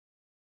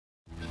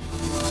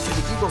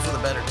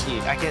Cardinals are the better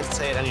team. I can't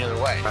say it any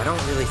other way. I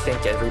don't really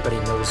think everybody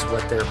knows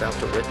what they're about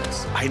to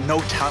witness. I know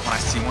talent when I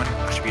see one.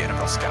 I should be an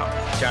NFL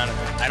scout.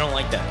 Jonathan, I don't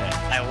like that pick.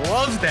 I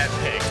love that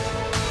pick.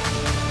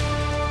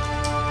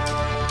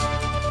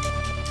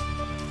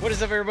 What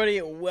is up,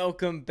 everybody?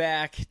 Welcome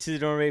back to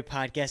the Dormway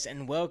Podcast,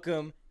 and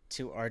welcome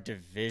to our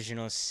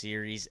Divisional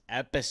Series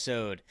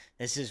episode.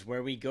 This is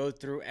where we go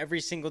through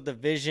every single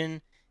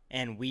division,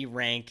 and we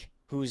rank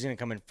who's going to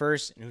come in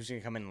first and who's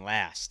going to come in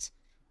last.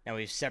 Now,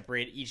 we've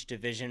separated each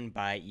division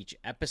by each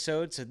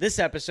episode. So this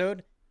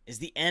episode is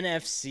the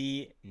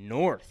NFC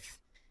North.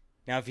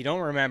 Now, if you don't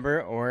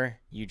remember, or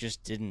you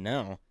just didn't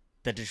know,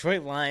 the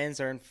Detroit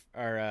Lions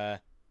are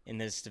in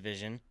this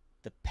division.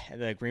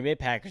 The Green Bay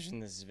Packers are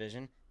in this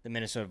division. The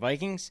Minnesota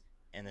Vikings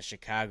and the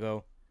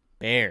Chicago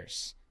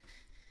Bears.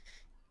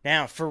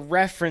 Now, for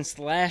reference,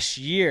 last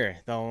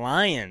year, the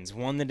Lions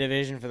won the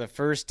division for the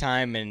first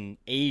time in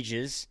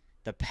ages.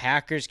 The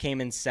Packers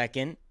came in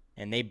second,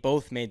 and they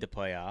both made the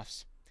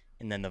playoffs.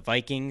 And then the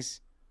Vikings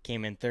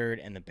came in third,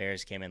 and the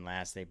Bears came in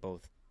last. They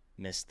both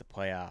missed the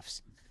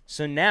playoffs.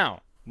 So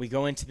now we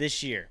go into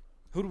this year.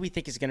 Who do we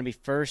think is going to be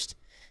first?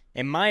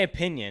 In my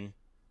opinion,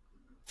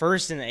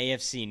 first in the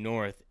AFC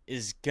North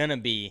is going to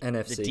be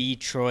NFC. the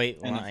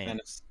Detroit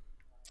Lions.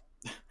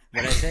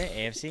 What did I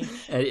say? AFC?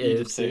 You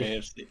did say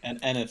AFC.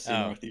 And NFC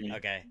North, you mean.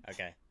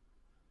 Okay.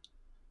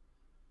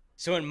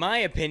 So in my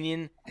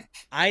opinion,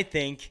 I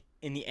think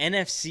in the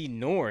NFC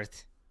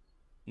North,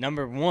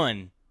 number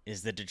one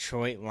is the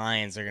Detroit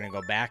Lions are going to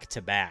go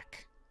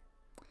back-to-back.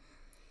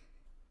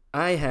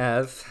 I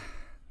have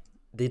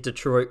the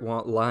Detroit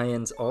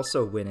Lions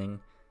also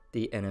winning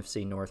the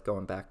NFC North,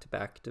 going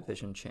back-to-back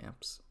division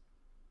champs.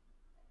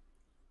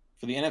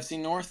 For the NFC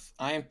North,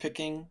 I am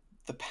picking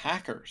the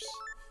Packers,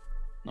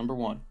 number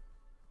one.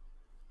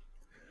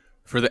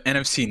 For the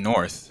NFC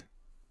North,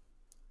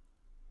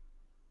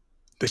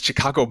 the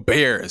Chicago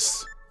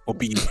Bears will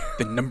be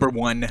the number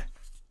one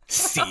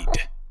seed.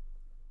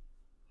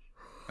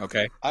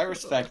 Okay. I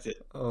respect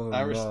it. Oh,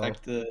 I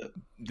respect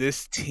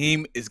This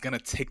team is going to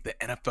take the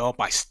NFL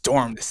by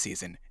storm this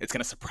season. It's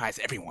going to surprise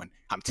everyone.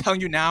 I'm telling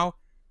you now,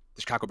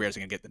 the Chicago Bears are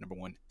going to get the number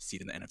one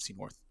seed in the NFC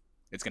North.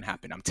 It's going to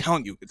happen. I'm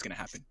telling you, it's going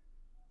to happen.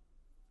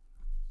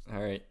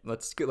 All right,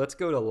 let's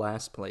go to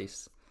last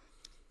place.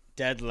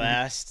 Dead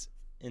last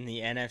in the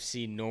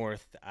NFC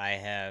North, I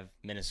have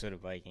Minnesota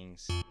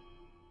Vikings.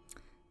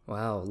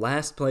 Wow,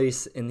 last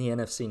place in the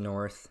NFC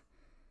North,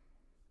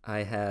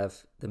 I have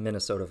the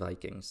Minnesota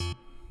Vikings.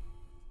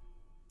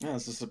 Yeah,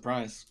 it's a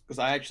surprise because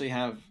I actually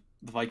have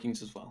the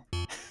Vikings as well.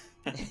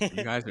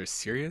 You guys are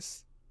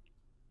serious?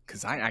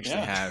 Because I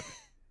actually have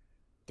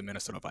the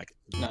Minnesota Vikings.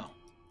 No.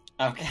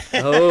 Okay.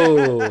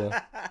 Oh.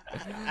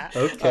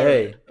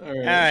 Okay. All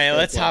right,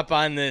 let's hop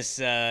on this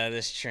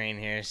train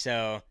here.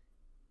 So,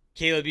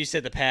 Caleb, you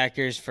said the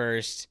Packers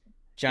first.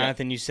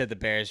 Jonathan, you said the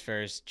Bears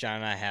first. John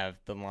and I have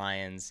the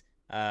Lions.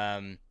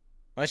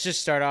 Let's just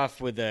start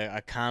off with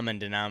a common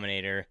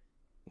denominator.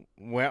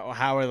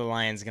 How are the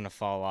Lions going to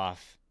fall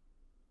off?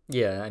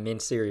 Yeah, I mean,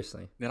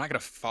 seriously. They're not going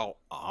to fall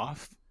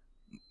off.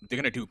 They're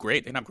going to do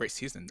great. They're going to have a great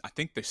season. I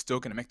think they're still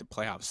going to make the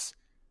playoffs,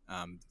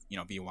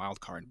 be a wild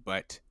card.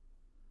 But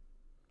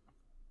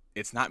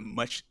it's not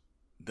much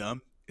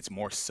them. It's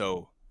more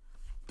so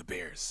the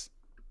Bears,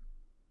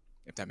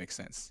 if that makes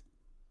sense.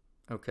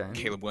 Okay.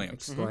 Caleb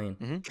Williams. Explain.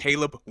 Mm-hmm.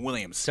 Caleb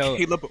Williams.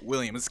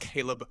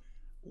 Caleb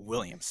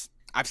Williams.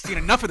 I've seen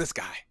enough of this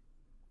guy.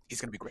 He's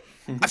going to be great.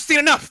 I've seen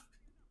enough.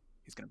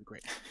 He's going to be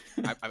great.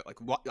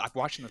 I've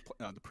watched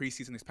the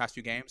preseason these past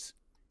few games.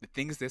 The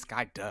things this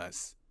guy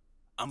does,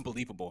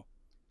 unbelievable.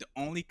 The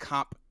only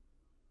comp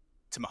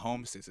to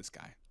Mahomes is this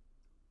guy.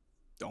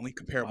 The only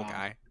comparable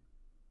guy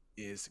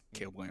is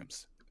Caleb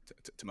Williams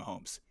to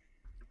Mahomes.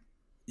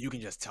 You can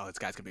just tell this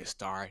guy's going to be a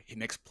star. He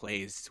makes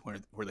plays where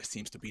there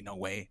seems to be no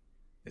way.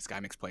 This guy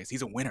makes plays.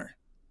 He's a winner.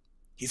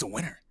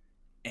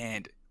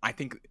 And I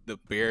think the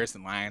Bears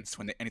and Lions,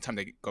 anytime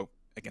they go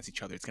against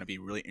each other, it's going to be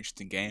a really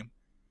interesting game.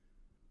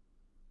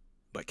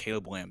 But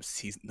Caleb Williams,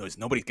 he's not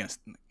going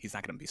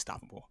to be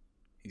stoppable.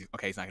 He's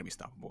not going to be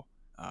stoppable.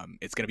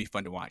 It's going to be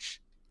fun to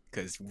watch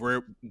because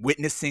we're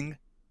witnessing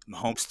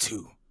Mahomes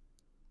 2.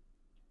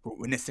 We're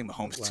witnessing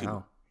Mahomes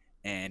 2.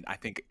 And I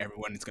think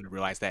everyone is going to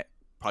realize that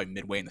probably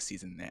midway in the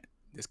season that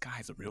this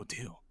guy's a real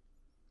deal.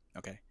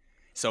 Okay.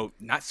 So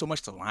not so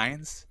much the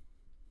Lions,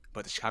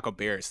 but the Chicago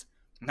Bears.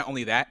 Not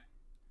only that,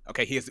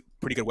 okay, he has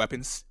pretty good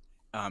weapons.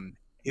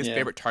 His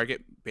favorite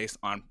target based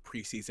on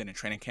preseason and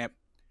training camp,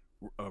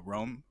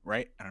 Rome,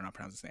 right? I don't know how to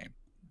pronounce his name.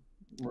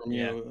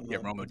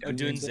 Rome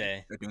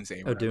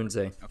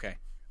Odunze. Okay.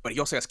 But he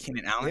also has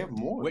Keenan Allen,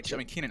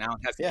 Keenan Allen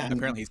has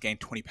apparently he's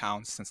gained 20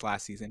 pounds since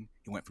last season.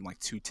 He went from like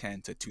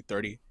 210 to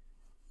 230.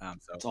 So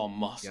it's all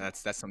muscle. Yeah,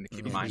 that's something to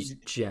keep in mind. He's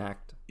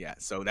jacked. Yeah,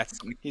 so that's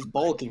he's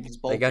bulking.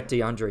 They got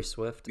DeAndre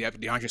Swift. Yeah,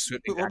 DeAndre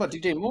Swift. What about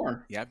DJ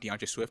Moore? Yeah,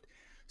 DeAndre Swift.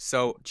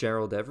 So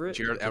Gerald Everett.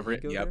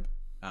 Yep.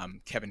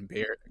 Kevin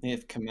Bear.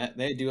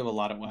 They do have a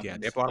lot of weapons. Yeah,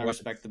 they have a lot of weapons.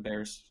 I respect the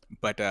Bears.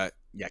 But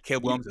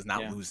Caleb Williams is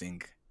not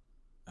losing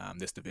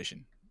this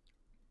division.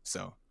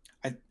 So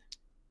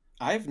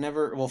I've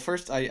never. Well,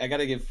 first, I got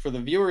to give for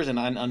the viewers and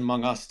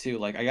among us too.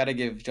 Like, I got to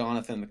give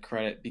Jonathan the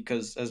credit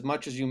because as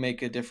much as you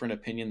make a different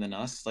opinion than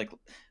us, like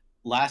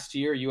last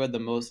year you had the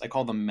most. I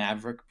call them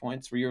Maverick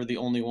points, where you were the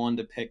only one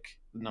to pick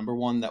the number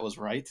one that was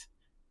right.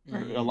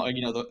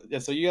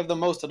 So you have the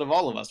most out of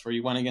all of us, where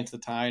you went against the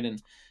tide,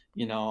 and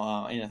and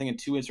I think in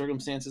two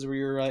circumstances where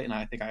you were right, and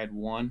I think I had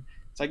one.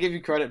 So I give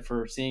you credit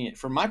for seeing it.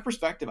 From my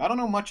perspective, I don't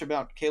know much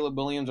about Caleb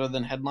Williams other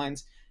than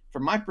headlines.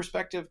 From my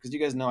perspective, because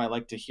you guys know I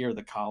like to hear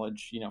the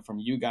college, from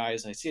you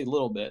guys. I see a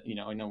little bit,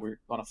 I know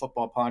we're on a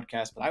football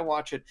podcast, but I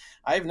watch it.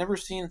 I've never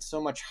seen so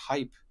much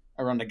hype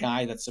around a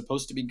guy that's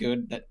supposed to be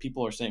good, that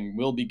people are saying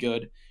will be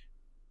good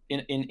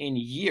in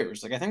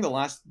years. Like, I think the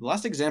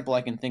last example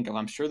I can think of,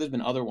 I'm sure there's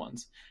been other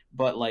ones,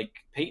 but like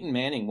Peyton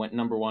Manning went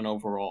number one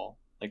overall,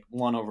 like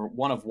one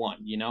of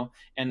one,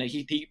 and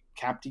he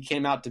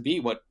came out to be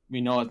what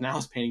we know as now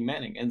as Peyton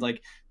Manning. And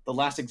like the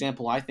last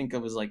example I think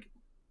of is like,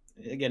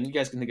 again, you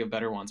guys can think of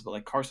better ones, but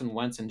like Carson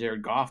Wentz and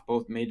Jared Goff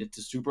both made it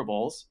to Super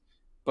Bowls,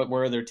 but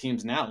where are their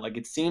teams now? Like,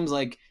 it seems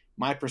like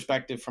my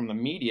perspective from the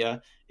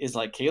media is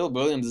like Caleb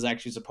Williams is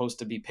actually supposed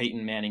to be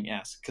Peyton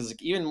Manning-esque, because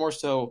like, even more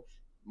so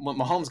when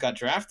Mahomes got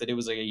drafted, it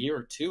was like a year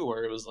or two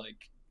where it was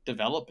like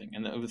developing,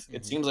 and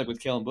it seems like with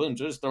Caleb Williams,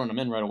 they're just throwing him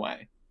in right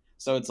away.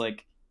 So it's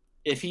like,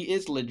 if he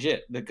is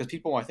legit, because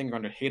people I think are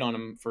going to hate on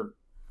him for,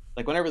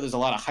 like, whenever there's a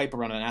lot of hype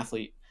around an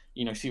athlete,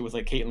 see it with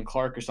like Caitlin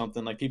Clark or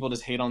something, like people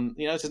just hate on,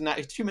 it's just not,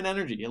 it's human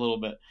energy a little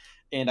bit.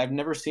 And I've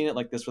never seen it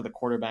like this with a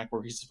quarterback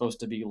where he's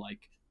supposed to be like,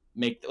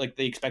 the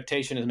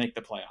expectation is make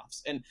the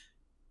playoffs. And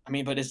I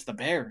mean, but it's the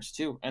Bears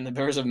too. And the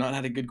Bears have not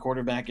had a good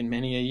quarterback in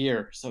many a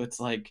year. So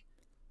it's like,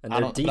 and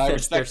their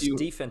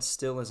defense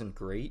still isn't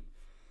great.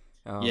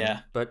 Yeah.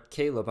 But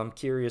Caleb, I'm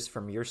curious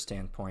from your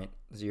standpoint.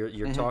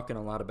 You're talking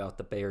a lot about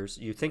the Bears.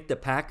 You think the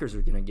Packers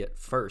are going to get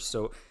first.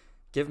 So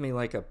give me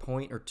like a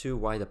point or two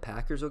why the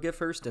Packers will get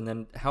first, and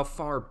then how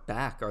far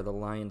back are the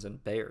Lions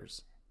and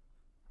Bears?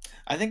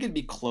 I think it'd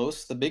be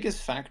close. The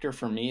biggest factor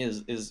for me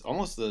is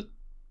almost not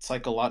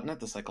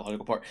the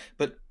psychological part,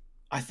 but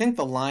I think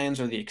the Lions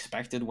are the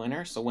expected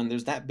winner. So when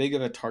there's that big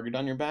of a target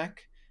on your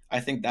back, I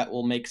think that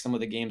will make some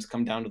of the games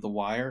come down to the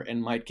wire and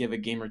might give a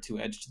game or two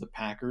edge to the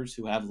Packers,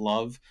 who have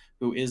Love,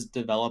 who is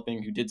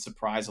developing, who did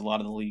surprise a lot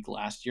of the league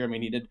last year. I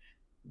mean, he did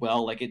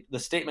well. Like, the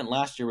statement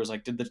last year was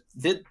like, did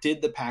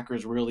the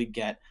Packers really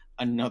get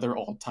another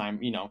all-time,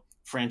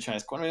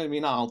 franchise quarterback? I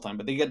mean, not all-time,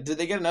 but did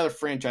they get another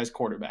franchise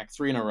quarterback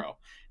 3 in a row?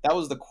 That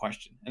was the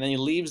question. And then he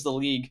leaves the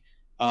league.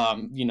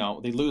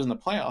 They lose in the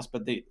playoffs,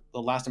 but the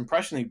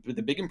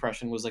big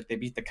impression was like they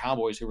beat the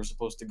Cowboys, who were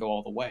supposed to go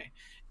all the way.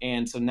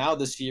 And so now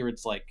this year,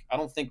 it's like, I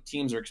don't think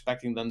teams are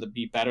expecting them to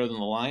be better than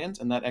the Lions,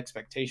 and that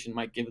expectation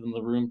might give them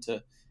the room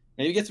to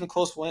maybe get some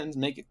close wins,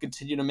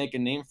 continue to make a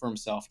name for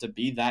himself, to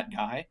be that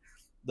guy.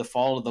 The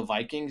fall of the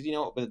Vikings,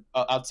 but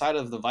outside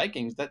of the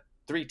Vikings, that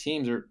 3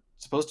 teams are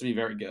supposed to be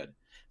very good.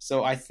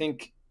 So I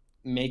think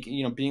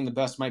being the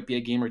best might be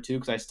a game or two,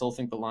 because I still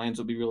think the Lions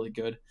will be really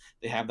good.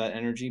 They have that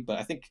energy, but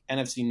I think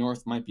NFC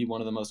North might be one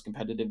of the most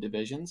competitive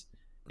divisions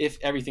if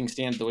everything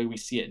stands the way we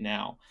see it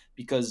now,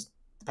 because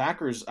the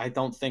Packers, I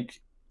don't think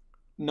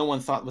no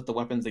one thought with the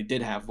weapons they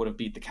did have would have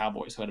beat the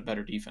Cowboys, who had a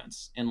better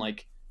defense. And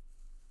like,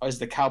 is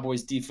the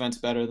Cowboys defense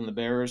better than the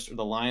Bears or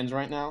the Lions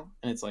right now?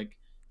 And it's like,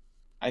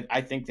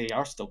 I think they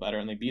are still better,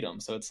 and they beat them.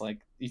 So it's like,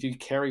 if you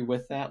carry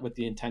with that, with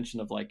the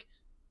intention of like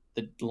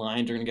the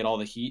Lions are going to get all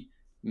the heat,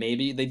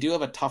 maybe they do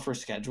have a tougher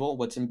schedule.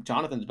 What's in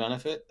Jonathan's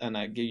benefit, and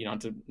I give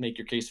to make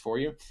your case for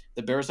you,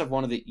 the Bears have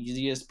one of the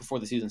easiest before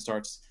the season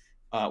starts,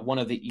 one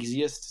of the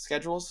easiest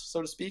schedules,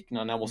 so to speak.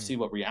 Now we'll see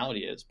what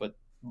reality is, but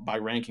by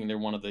ranking, they're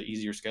one of the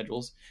easier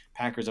schedules.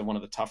 Packers have one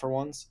of the tougher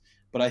ones,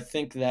 but I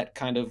think that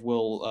kind of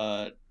will.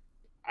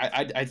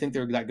 I think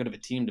they're that good of a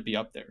team to be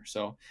up there,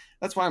 so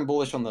that's why I'm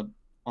bullish on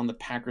the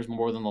Packers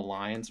more than the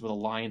Lions, where the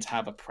Lions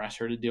have a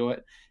pressure to do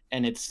it.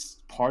 And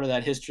it's part of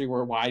that history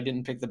where why I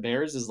didn't pick the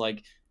Bears is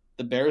like,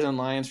 the Bears and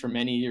Lions for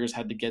many years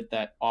had to get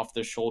that off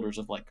their shoulders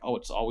of like, oh,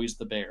 it's always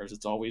the Bears,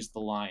 it's always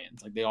the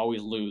Lions. Like, they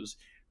always lose.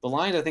 The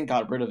Lions, I think,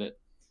 got rid of it.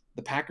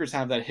 The Packers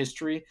have that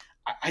history.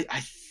 I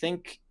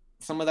think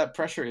some of that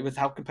pressure with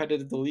how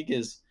competitive the league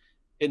is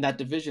in that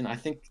division, I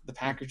think the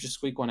Packers just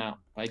squeak one out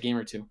by a game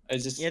or two.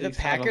 The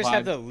Packers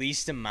have the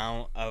least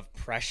amount of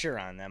pressure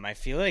on them. I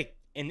feel like,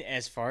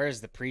 as far as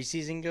the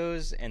preseason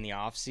goes and the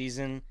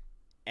offseason,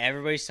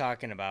 everybody's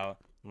talking about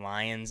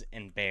Lions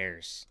and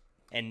Bears.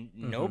 And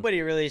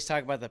nobody really is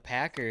talking about the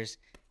Packers.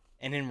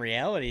 And in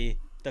reality,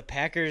 the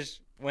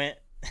Packers went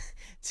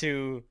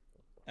to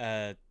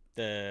the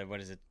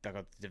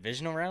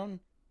divisional round?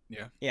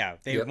 Yeah,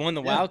 they won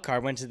the wild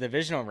card, went to the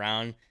divisional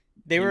round.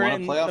 They were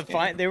in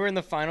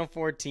the final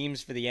 4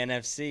 teams for the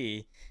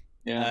NFC.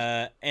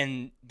 Yeah.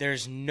 And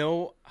there's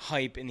no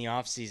hype in the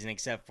offseason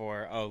except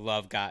for,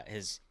 Love got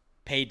his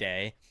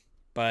payday.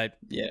 But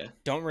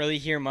don't really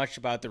hear much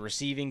about the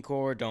receiving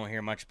core, don't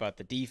hear much about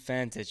the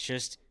defense. It's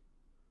just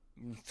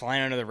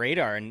flying under the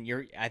radar. And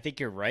I think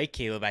you're right,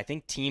 Caleb. I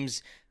think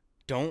teams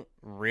don't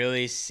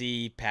really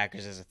see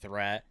Packers as a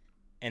threat.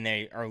 and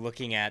they are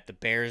looking at the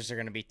Bears are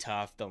going to be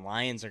tough, the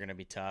Lions are going to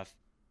be tough,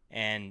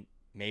 and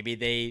maybe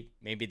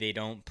they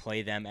don't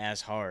play them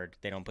as hard.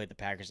 They don't play the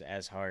Packers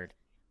as hard.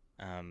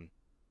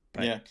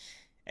 But Yeah.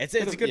 it's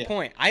a good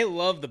point. I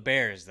love the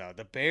Bears though.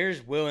 The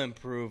Bears will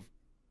improve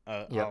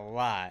a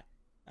lot.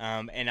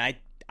 And I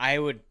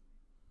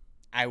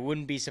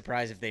wouldn't be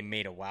surprised if they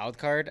made a wild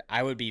card.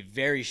 I would be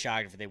very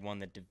shocked if they won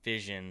the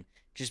division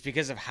just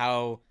because of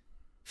how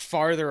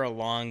farther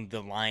along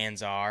the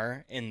Lions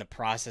are in the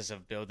process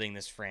of building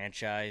this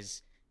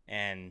franchise,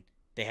 and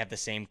they have the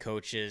same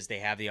coaches, they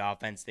have the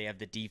offense, they have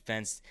the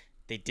defense.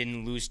 They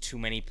didn't lose too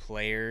many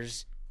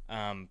players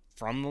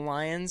from the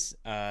Lions.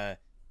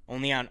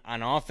 Only on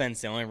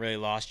offense, they only really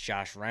lost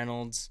Josh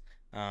Reynolds,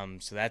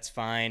 so that's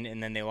fine.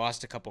 And then they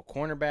lost a couple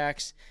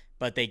cornerbacks,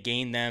 but they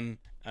gained them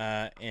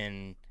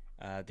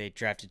they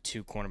drafted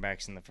 2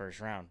 cornerbacks in the first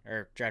round,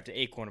 or drafted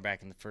a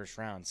cornerback in the first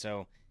round.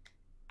 So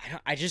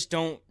I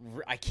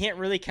can't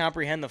really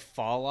comprehend the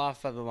fall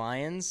off of the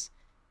Lions,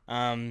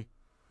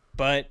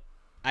 but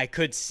I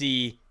could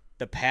see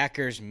the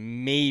Packers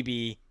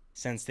maybe,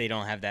 since they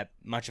don't have that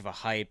much of a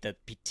hype, that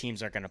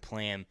teams are going to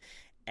play them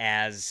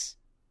as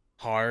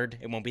hard.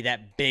 It won't be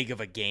that big of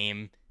a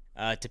game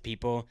to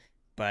people.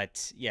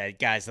 But yeah,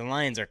 guys, the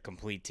Lions are a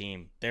complete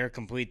team. They're a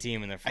complete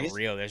team, and they're for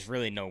real. There's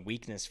really no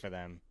weakness for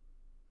them.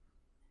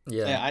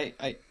 Yeah,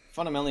 I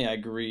fundamentally I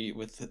agree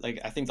with, like,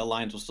 I think the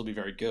Lions will still be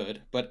very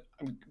good. But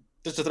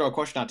just to throw a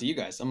question out to you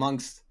guys,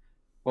 amongst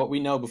what we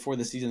know before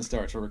the season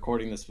starts, we're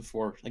recording this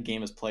before a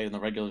game is played in the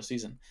regular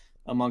season,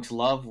 amongst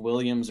Love,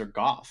 Williams, or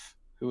Goff,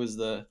 who is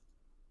the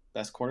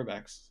best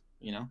quarterbacks,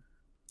 you know?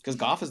 Because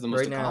Goff is the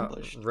most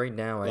accomplished. Right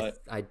now,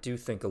 I do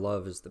think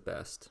Love is the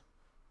best.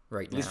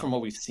 Right now, at least from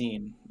what we've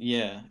seen.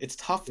 Yeah, it's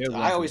tough.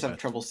 I always have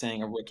trouble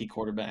saying a rookie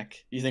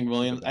quarterback. You think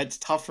Williams? It's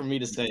tough for me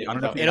to say.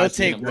 It'll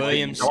take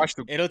Williams.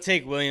 It'll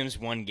take Williams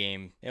one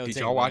game. Did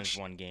y'all watch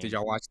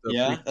the?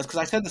 Yeah, that's because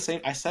I said the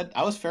same. I said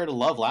I was fair to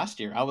Love last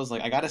year. I was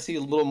like, I got to see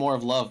a little more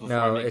of Love. Before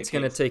I make it's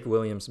going to take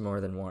Williams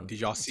more than one. Did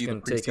y'all see the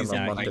preseason? Take him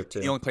a month or two.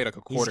 He only played like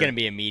a quarter. He's going to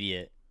be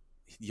immediate.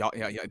 Yeah.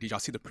 Did y'all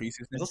see the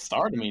preseason? He'll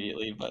start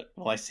immediately, but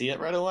will I see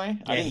it right away?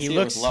 Yeah, he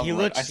looks so calm.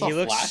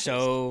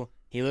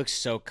 He looks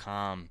so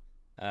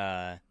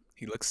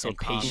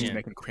calm. He's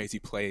making crazy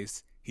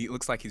plays. He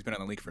looks like he's been in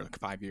the league for like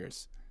 5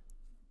 years.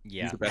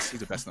 Yeah, he's the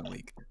best in the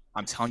league.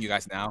 I'm telling you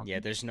guys now.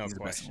 Yeah, there's no question.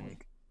 The best in the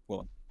league.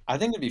 Well, I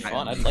think it'd be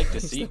fun. I'd like to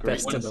see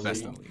best in the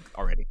league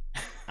already.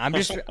 I'm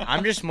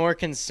just more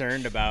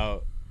concerned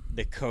about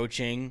the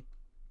coaching.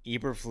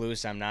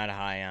 Eberflus, I'm not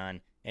high on,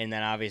 and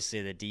then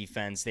obviously the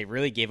defense. They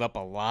really gave up a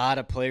lot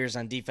of players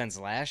on defense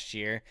last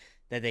year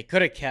that they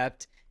could have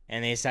kept,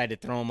 and they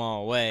decided to throw them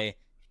all away.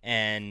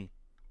 And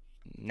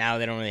now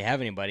they don't really have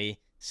anybody.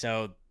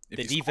 So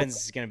the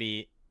defense is going to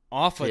be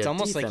awful. It's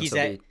almost like he's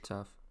at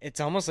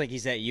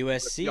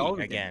USC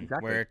again,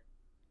 exactly.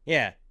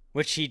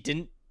 Which he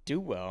didn't do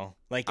well.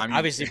 Like,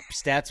 obviously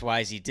stats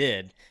wise he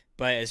did,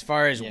 but as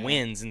far as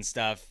wins and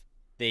stuff,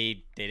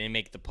 they didn't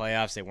make the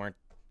playoffs. They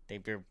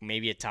were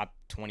maybe a top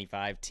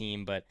 25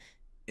 team, but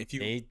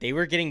they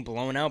were getting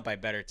blown out by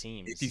better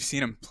teams. If you've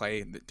seen him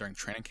play during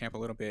training camp a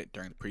little bit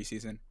during the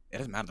preseason, it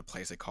doesn't matter the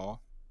plays they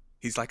call.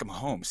 He's like a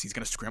Mahomes. He's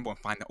going to scramble and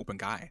find the open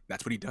guy.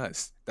 That's what he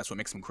does. That's what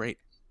makes him great.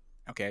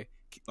 Okay?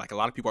 Like, a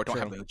lot of people don't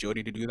have the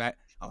agility to do that.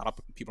 A lot of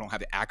people don't have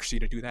the accuracy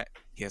to do that.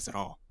 He has it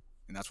all.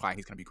 And that's why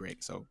he's going to be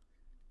great. So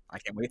I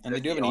can't wait. And they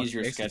do have an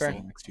easier schedule in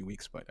the next few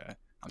weeks, but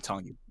I'm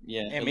telling you.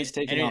 Yeah, at least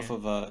taking off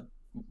of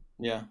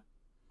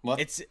what?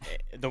 It's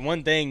the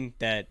one thing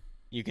that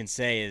you can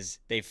say is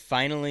they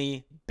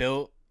finally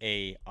built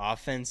a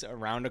offense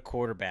around a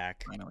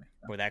quarterback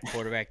for that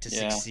quarterback to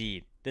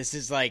succeed. This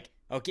is like,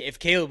 okay, if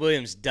Caleb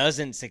Williams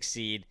doesn't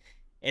succeed,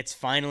 it's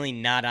finally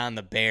not on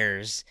the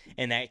Bears,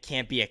 and that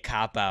can't be a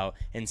cop-out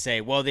and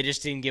say, well, they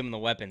just didn't give him the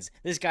weapons.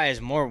 This guy has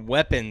more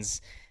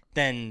weapons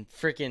than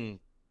freaking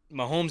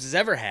Mahomes has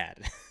ever had.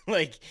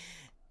 like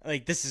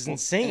this is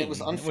insane. And it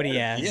was unfair. What he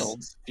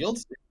has.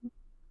 Fields.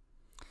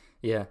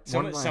 Yeah.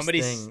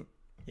 Somebody's. Thing.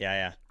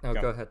 Yeah. Oh,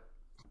 go ahead.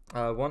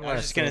 One last. I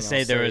was just gonna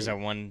say there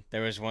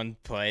was one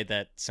play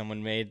that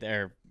someone made,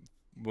 or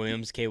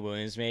K.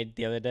 Williams made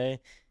the other day.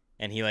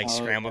 And he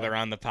scrambled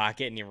around the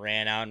pocket, and he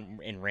ran out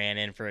and ran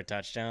in for a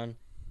touchdown.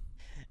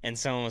 And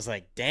someone was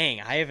like,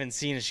 dang, I haven't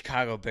seen a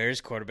Chicago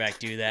Bears quarterback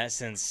do that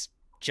since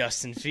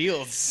Justin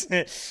Fields.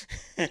 It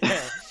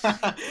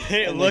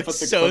looked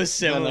so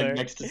similar.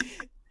 I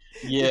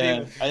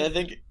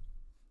think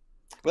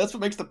that's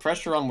what makes the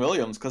pressure on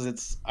Williams,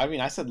 because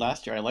I said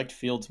last year I liked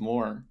Fields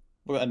more.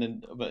 But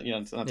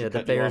it's not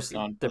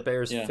the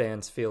Bears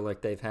fans feel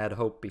like they've had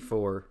hope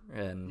before,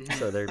 and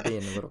so they're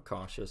being a little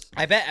cautious.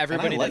 I bet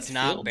everybody that's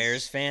not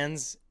Bears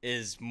fans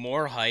is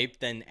more hyped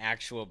than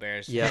actual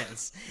Bears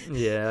fans.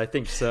 Yeah, I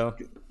think so.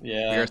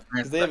 Yeah,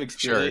 because they have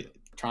experienced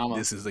trauma.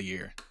 This is the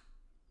year.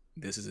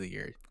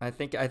 I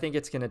think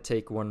it's gonna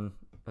take a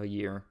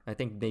year. I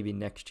think maybe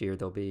next year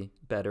they'll be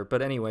better.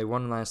 But anyway,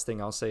 one last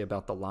thing I'll say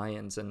about the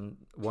Lions, and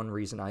one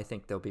reason I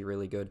think they'll be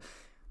really good.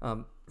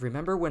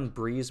 Remember when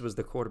Breeze was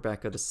the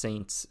quarterback of the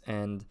Saints,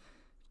 and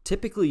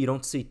typically you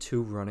don't see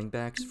two running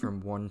backs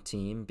from one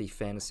team be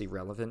fantasy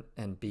relevant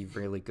and be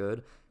really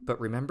good. But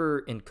remember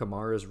in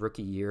Kamara's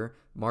rookie year,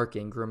 Mark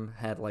Ingram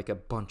had like a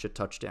bunch of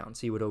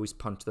touchdowns. He would always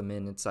punch them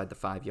in inside the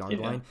 5-yard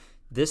line.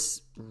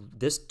 This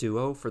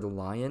duo for the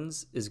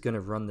Lions is going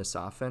to run this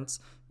offense.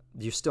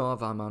 You still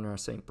have Amon-Ra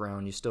St.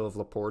 Brown, you still have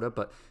Laporta,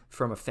 but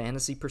from a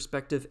fantasy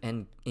perspective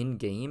and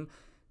in-game,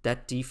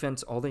 that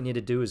defense, all they need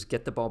to do is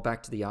get the ball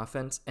back to the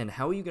offense. And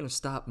how are you going to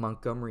stop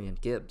Montgomery and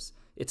Gibbs?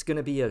 It's going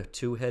to be a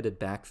two-headed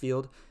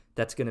backfield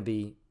that's going to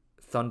be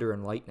thunder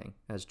and lightning,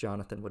 as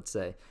Jonathan would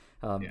say.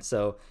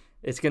 So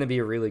it's going to be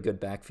a really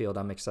good backfield.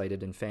 I'm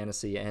excited in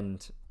fantasy,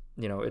 and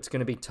it's going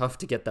to be tough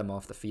to get them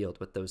off the field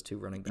with those two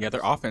running backs. Yeah,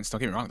 their offense,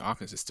 don't get me wrong, the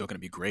offense is still going to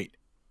be great.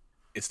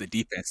 It's the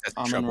defense that's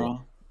in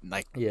trouble.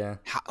 Like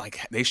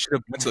they should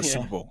have went to the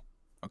Super Bowl.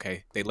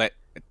 Okay, they let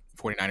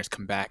 49ers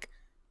come back.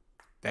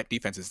 That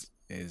defense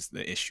is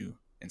the issue,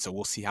 and so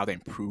we'll see how they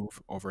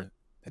improve over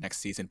the next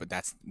season. But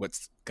that's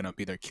what's gonna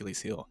be their Achilles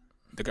heel.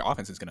 Their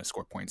offense is gonna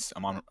score points.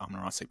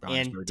 Amon-Ra St. Brown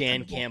and really Dan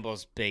dependable.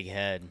 Campbell's big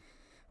head.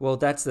 Well,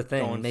 that's the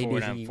thing. Going Maybe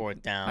forward on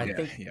fourth down.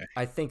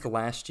 I think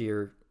last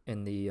year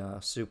in the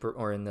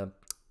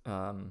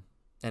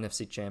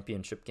NFC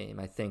Championship game,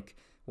 I think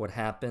what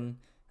happened.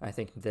 I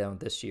think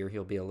this year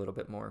he'll be a little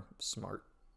bit more smart.